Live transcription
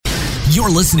You're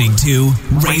listening to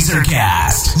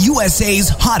RazorCast,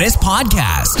 USA's hottest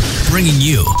podcast, bringing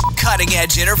you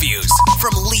cutting-edge interviews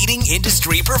from leading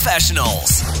industry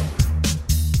professionals.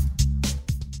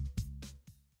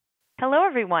 Hello,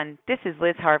 everyone. This is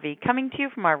Liz Harvey coming to you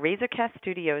from our RazorCast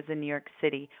studios in New York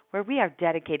City, where we are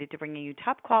dedicated to bringing you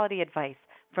top-quality advice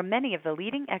from many of the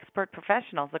leading expert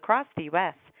professionals across the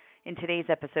U.S. In today's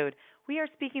episode, we are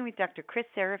speaking with Dr. Chris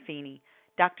Serafini.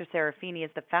 Dr. Serafini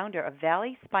is the founder of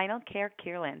Valley Spinal Care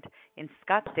Careland in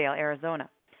Scottsdale, Arizona.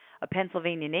 A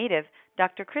Pennsylvania native,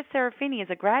 Dr. Chris Serafini is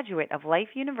a graduate of Life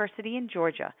University in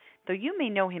Georgia, though you may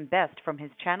know him best from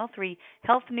his Channel 3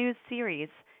 Health News series,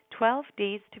 12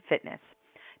 Days to Fitness.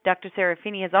 Dr.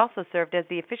 Serafini has also served as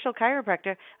the official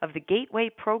chiropractor of the Gateway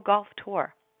Pro Golf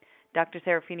Tour. Dr.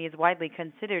 Serafini is widely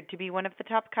considered to be one of the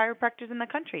top chiropractors in the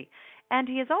country, and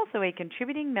he is also a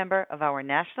contributing member of our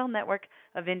national network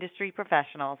of industry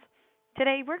professionals.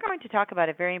 Today, we're going to talk about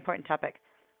a very important topic.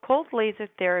 Cold laser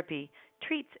therapy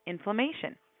treats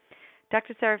inflammation.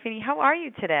 Dr. Serafini, how are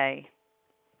you today?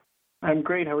 I'm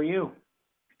great. How are you?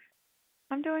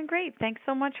 I'm doing great. Thanks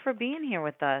so much for being here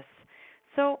with us.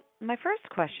 So, my first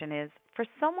question is, for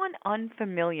someone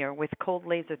unfamiliar with cold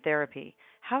laser therapy,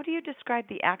 how do you describe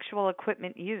the actual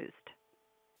equipment used?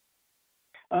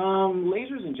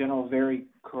 Lasers in general vary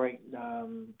quite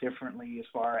differently as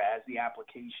far as the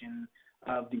application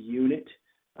of the unit.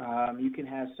 You can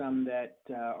have some that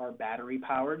are battery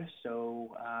powered,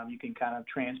 so you can kind of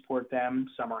transport them.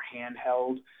 Some are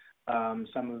handheld.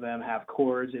 Some of them have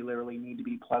cords. They literally need to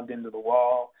be plugged into the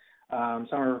wall. Some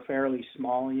are fairly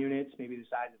small units, maybe the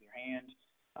size of your hand.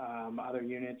 Other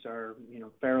units are,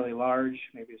 fairly large,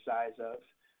 maybe the size of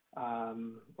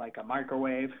like a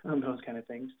microwave, those kind of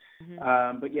things.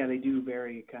 Mm-hmm. But yeah, they do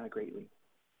vary kind of greatly.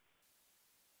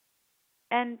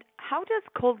 And how does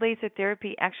cold laser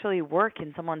therapy actually work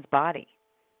in someone's body?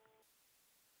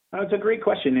 It's a great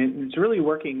question. It's really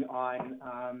working on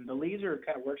the laser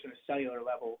kind of works on a cellular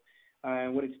level.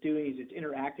 And what it's doing is it's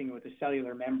interacting with the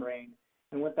cellular membrane.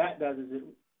 And what that does is it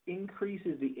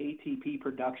increases the ATP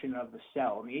production of the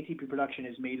cell. And the ATP production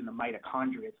is made in the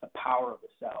mitochondria. It's the power of the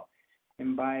cell.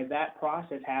 And by that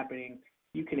process happening,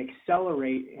 you can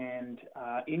accelerate and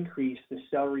increase the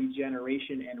cell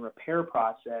regeneration and repair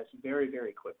process very,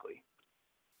 very quickly.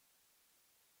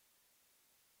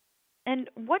 And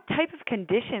what type of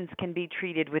conditions can be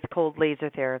treated with cold laser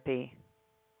therapy?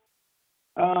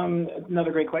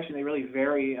 Another great question. They really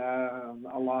vary a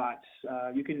lot.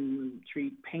 You can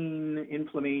treat pain,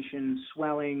 inflammation,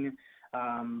 swelling,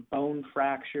 bone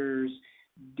fractures,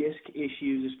 disc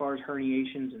issues as far as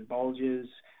herniations and bulges,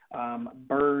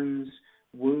 burns,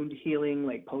 wound healing,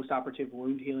 like post-operative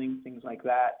wound healing, things like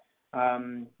that.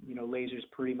 Lasers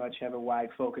pretty much have a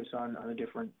wide focus on the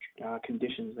different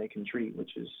conditions they can treat,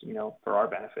 which is, for our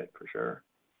benefit for sure.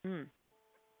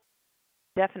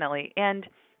 Definitely. And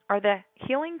are the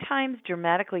healing times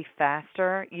dramatically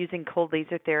faster using cold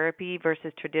laser therapy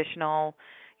versus traditional,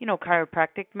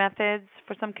 chiropractic methods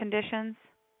for some conditions?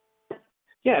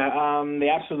 Yeah, they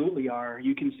absolutely are.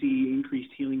 You can see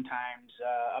increased healing times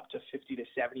up to 50 to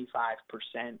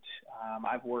 75%.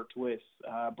 I've worked with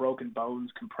broken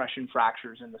bones, compression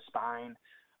fractures in the spine,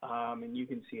 and you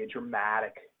can see a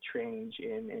dramatic change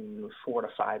in 4 to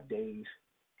 5 days.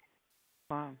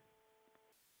 Wow.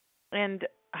 And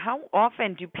how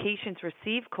often do patients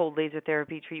receive cold laser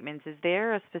therapy treatments? Is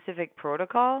there a specific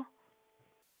protocol?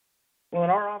 Well,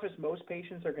 in our office, most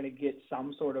patients are going to get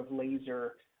some sort of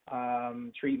laser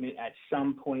treatment at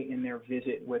some point in their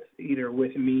visit with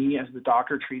me as the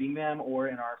doctor treating them or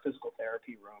in our physical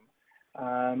therapy room.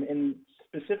 And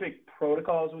specific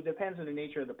protocols, it depends on the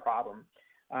nature of the problem.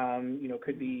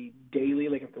 Could be daily,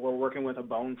 like if we're working with a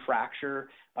bone fracture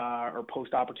or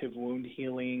post-operative wound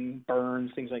healing,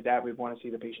 burns, things like that, we'd want to see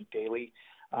the patient daily.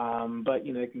 But,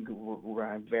 it can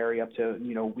vary up to,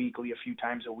 weekly, a few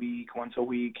times a week, once a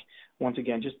week. Once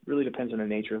again, just really depends on the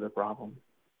nature of the problem.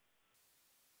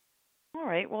 All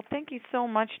right. Well, thank you so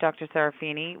much, Dr.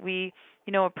 Serafini. We,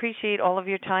 appreciate all of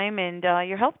your time and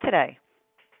your help today.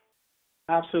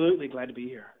 Absolutely. Glad to be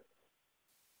here.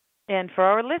 And for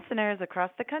our listeners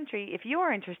across the country, if you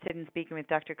are interested in speaking with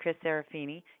Dr. Chris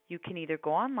Serafini, you can either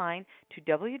go online to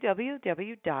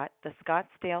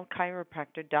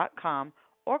www.thescottsdalechiropractor.com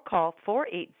or call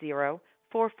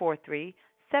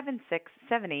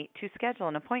 480-443-7678 to schedule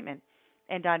an appointment.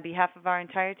 And on behalf of our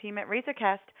entire team at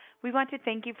RazorCast, we want to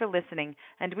thank you for listening,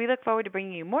 and we look forward to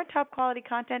bringing you more top-quality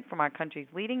content from our country's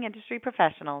leading industry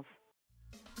professionals.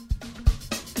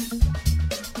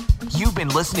 You've been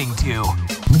listening to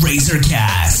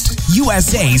RazorCast,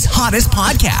 USA's hottest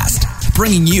podcast,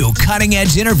 bringing you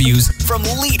cutting-edge interviews from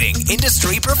leading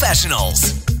industry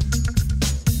professionals.